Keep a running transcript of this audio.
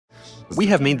We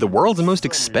have made the world's most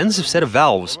expensive set of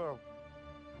valves.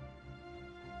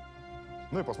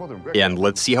 And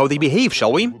let's see how they behave,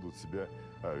 shall we?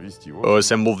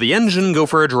 Assemble the engine, go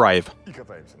for a drive.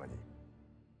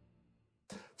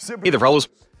 Hey there, fellas.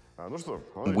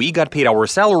 We got paid our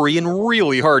salary in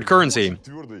really hard currency.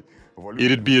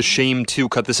 It'd be a shame to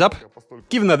cut this up,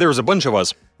 given that there's a bunch of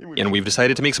us, and we've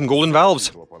decided to make some golden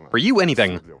valves. For you,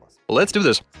 anything. Let's do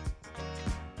this.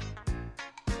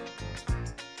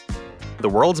 The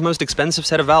world's most expensive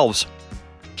set of valves.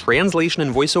 Translation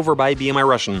and voiceover by BMI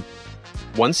Russian.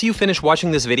 Once you finish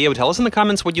watching this video, tell us in the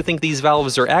comments what you think these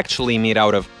valves are actually made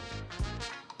out of.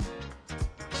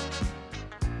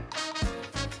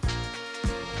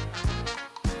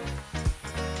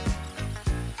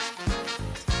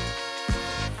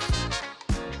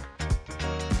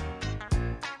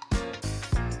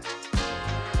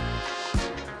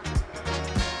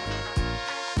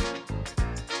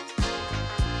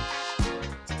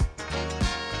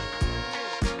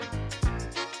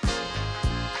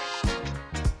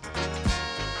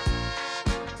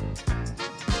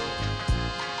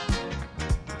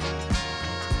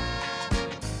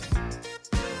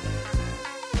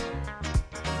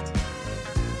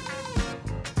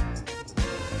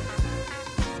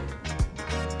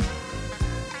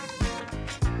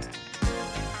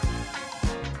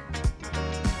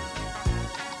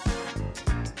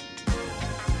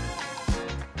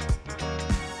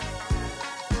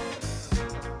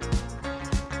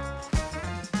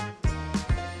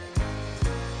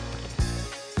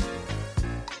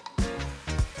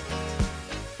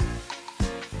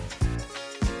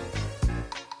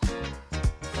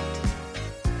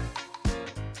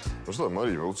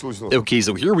 Okay,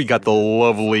 so here we got the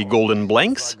lovely golden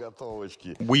blanks.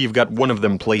 We've got one of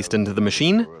them placed into the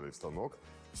machine.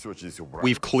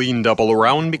 We've cleaned up all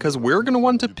around because we're gonna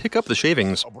want to pick up the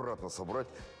shavings.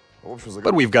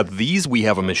 But we've got these, we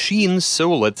have a machine,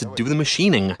 so let's do the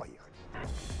machining.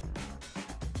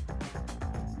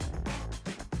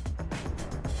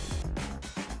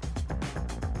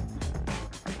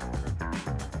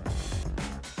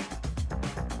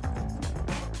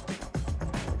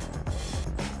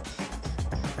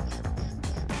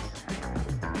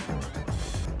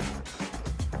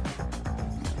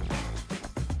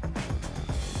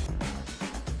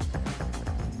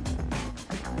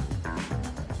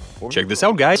 Check this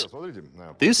out, guys.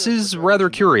 This is rather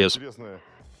curious.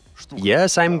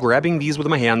 Yes, I'm grabbing these with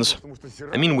my hands.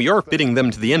 I mean, we are fitting them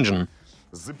to the engine.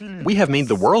 We have made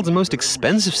the world's most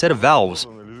expensive set of valves.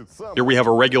 Here we have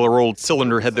a regular old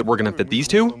cylinder head that we're gonna fit these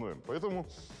to.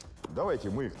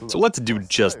 So let's do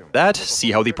just that,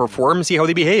 see how they perform, see how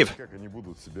they behave.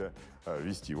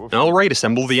 Alright,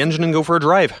 assemble the engine and go for a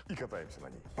drive.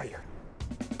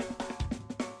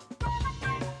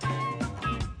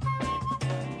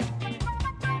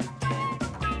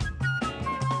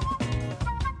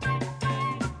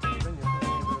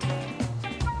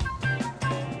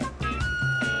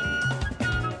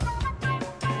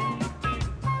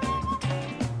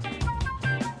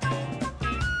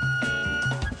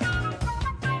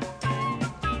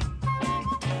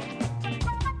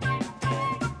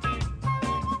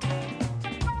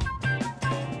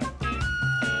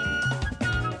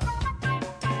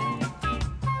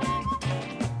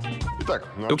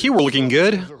 Okay, we're looking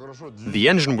good. The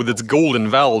engine with its golden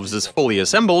valves is fully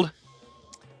assembled.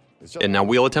 And now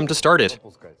we'll attempt to start it.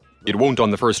 It won't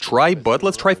on the first try, but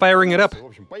let's try firing it up.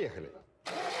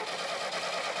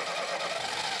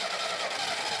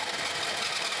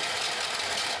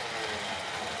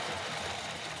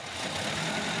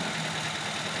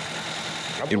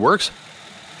 It works.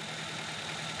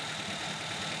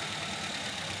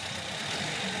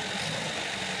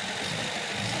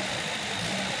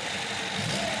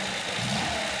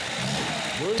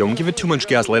 Don't give it too much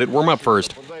gas, let it warm up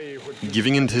first,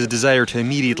 giving in to his desire to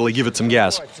immediately give it some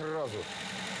gas.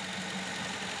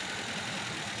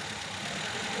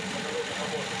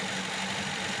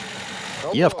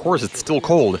 Yeah, of course, it's still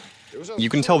cold. You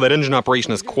can tell that engine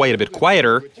operation is quite a bit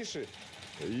quieter,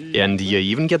 and you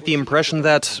even get the impression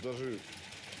that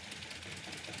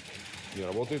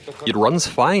it runs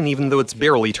fine even though it's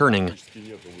barely turning.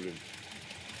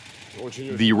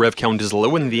 The rev count is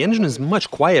low and the engine is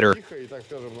much quieter.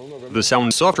 The sound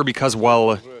is softer because,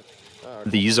 well,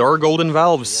 these are golden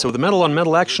valves, so the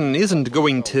metal-on-metal action isn't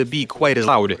going to be quite as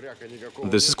loud.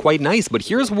 This is quite nice, but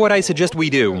here's what I suggest we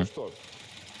do.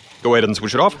 Go ahead and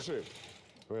switch it off.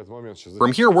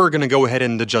 From here, we're gonna go ahead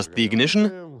and adjust the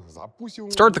ignition,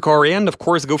 start the car, and of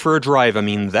course go for a drive. I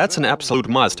mean, that's an absolute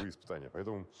must.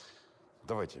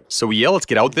 So yeah, let's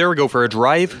get out there, go for a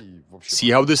drive,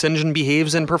 see how this engine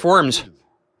behaves and performs.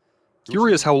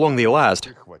 Curious how long they last.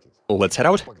 Let's head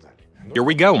out. Here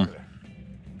we go.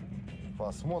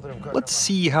 Let's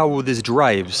see how this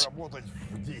drives.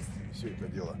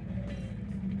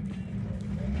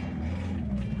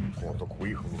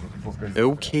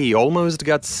 Okay, almost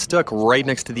got stuck right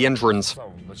next to the entrance.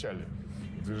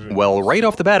 Well, right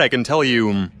off the bat I can tell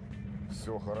you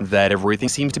that everything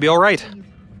seems to be alright.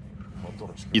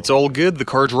 It's all good, the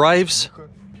car drives.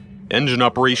 Engine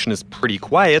operation is pretty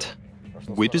quiet,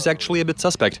 which is actually a bit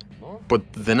suspect. But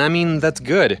then, I mean, that's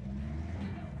good.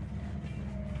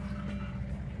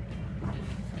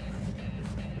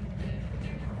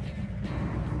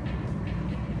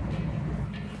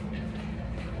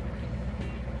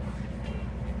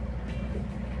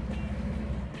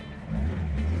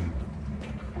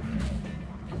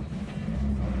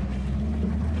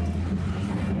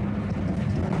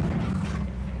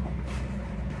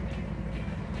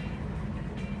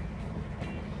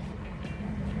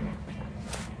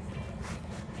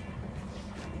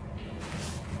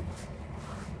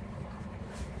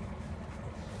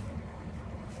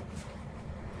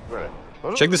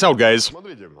 Check this out, guys.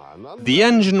 The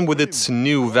engine with its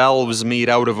new valves made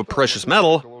out of a precious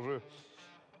metal,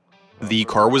 the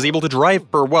car was able to drive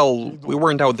for, well, we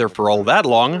weren't out there for all that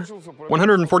long,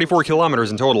 144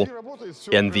 kilometers in total.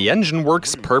 And the engine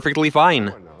works perfectly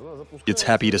fine. It's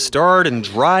happy to start and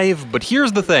drive, but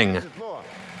here's the thing.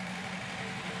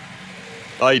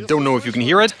 I don't know if you can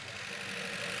hear it,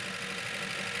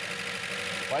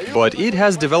 but it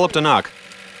has developed a knock.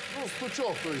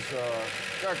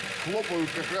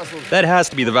 That has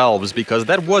to be the valves, because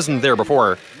that wasn't there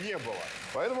before.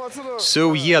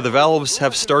 So yeah, the valves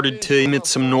have started to emit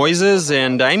some noises,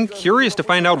 and I'm curious to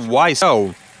find out why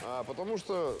so.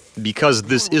 Because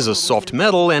this is a soft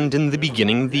metal, and in the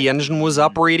beginning the engine was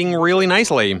operating really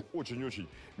nicely.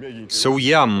 So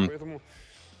yeah,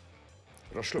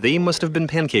 they must have been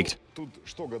pancaked.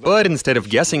 But instead of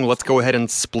guessing, let's go ahead and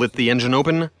split the engine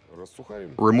open,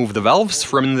 remove the valves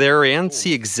from in there, and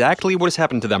see exactly what has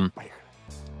happened to them.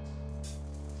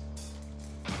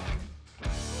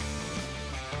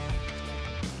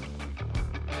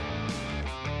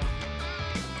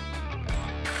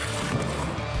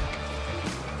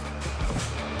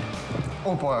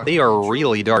 They are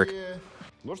really dark.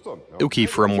 Okay,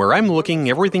 from where I'm looking,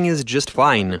 everything is just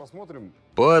fine.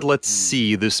 But let's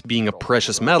see, this being a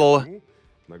precious metal,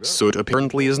 soot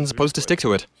apparently isn't supposed to stick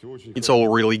to it. It's all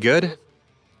really good.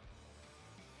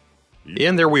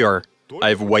 And there we are.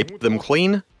 I've wiped them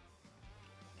clean.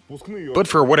 But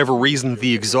for whatever reason,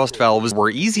 the exhaust valves were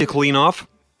easy to clean off,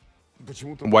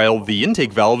 while the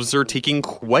intake valves are taking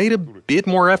quite a bit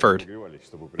more effort.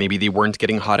 Maybe they weren't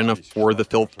getting hot enough for the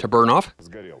filth to burn off?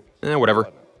 Whatever.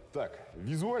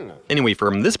 Anyway,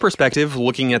 from this perspective,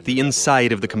 looking at the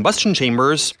inside of the combustion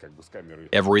chambers,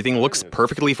 everything looks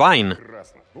perfectly fine.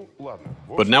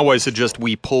 But now I suggest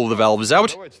we pull the valves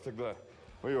out,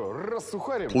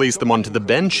 place them onto the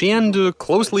bench, and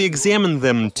closely examine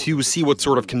them to see what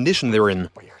sort of condition they're in.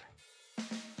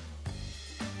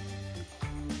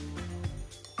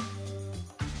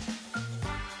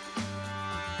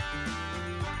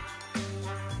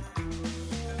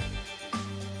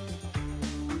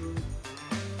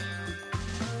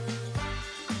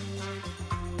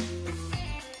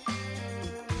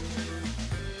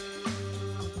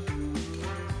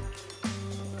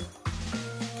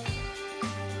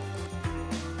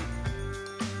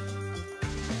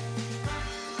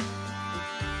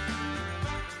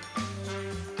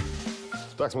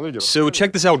 So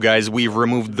check this out, guys. We've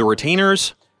removed the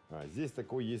retainers,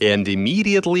 and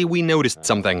immediately we noticed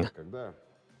something.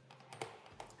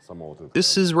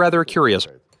 This is rather curious.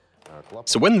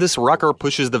 So when this rocker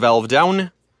pushes the valve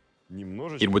down,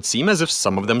 it would seem as if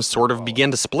some of them sort of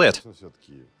began to split.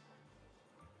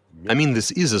 I mean, this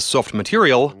is a soft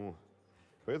material.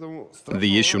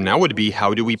 The issue now would be,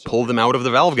 how do we pull them out of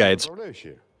the valve guides?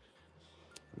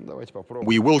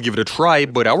 We will give it a try,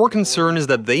 but our concern is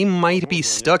that they might be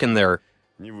stuck in there.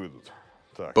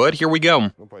 But here we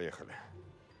go.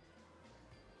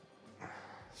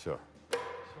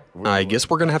 I guess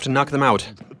we're gonna have to knock them out.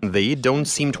 They don't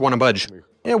seem to want to budge.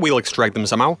 Yeah, we'll extract them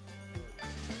somehow.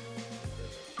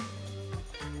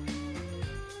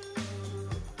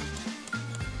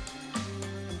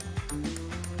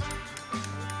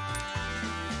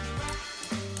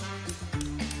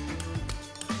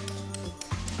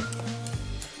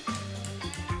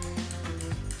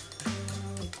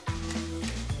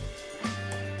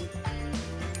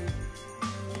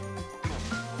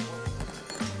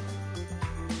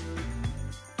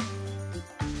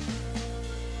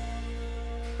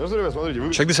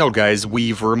 Check this out, guys.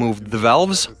 We've removed the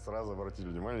valves,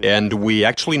 And we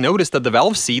actually noticed that the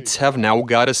valve seats have now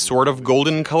got a sort of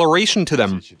golden coloration to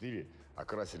them.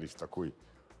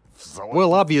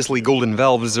 Well, obviously golden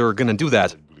valves are gonna do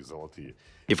that.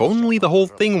 If only the whole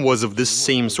thing was of this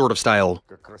same sort of style.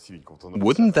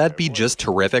 Wouldn't that be just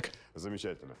terrific?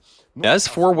 As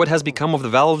for what has become of the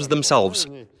valves themselves,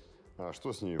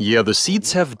 yeah, the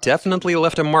seats have definitely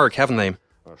left a mark, haven't they?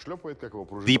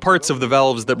 The parts of the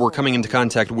valves that were coming into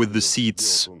contact with the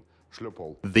seats,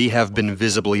 they have been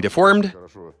visibly deformed.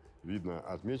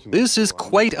 This is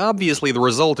quite obviously the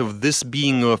result of this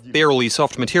being a fairly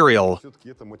soft material.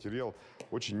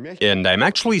 And I'm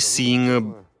actually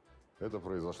seeing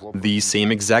the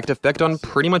same exact effect on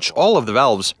pretty much all of the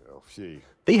valves.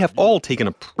 They have all taken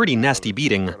a pretty nasty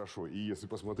beating.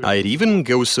 I'd even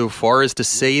go so far as to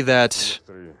say that,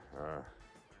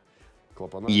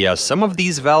 yeah, some of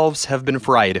these valves have been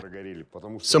fried.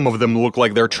 Some of them look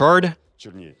like they're charred,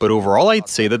 but overall I'd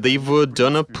say that they've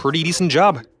done a pretty decent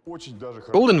job.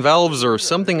 Golden valves are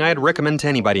something I'd recommend to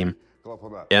anybody.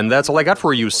 And that's all I got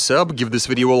for you. Sub, give this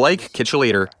video a like, catch you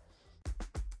later.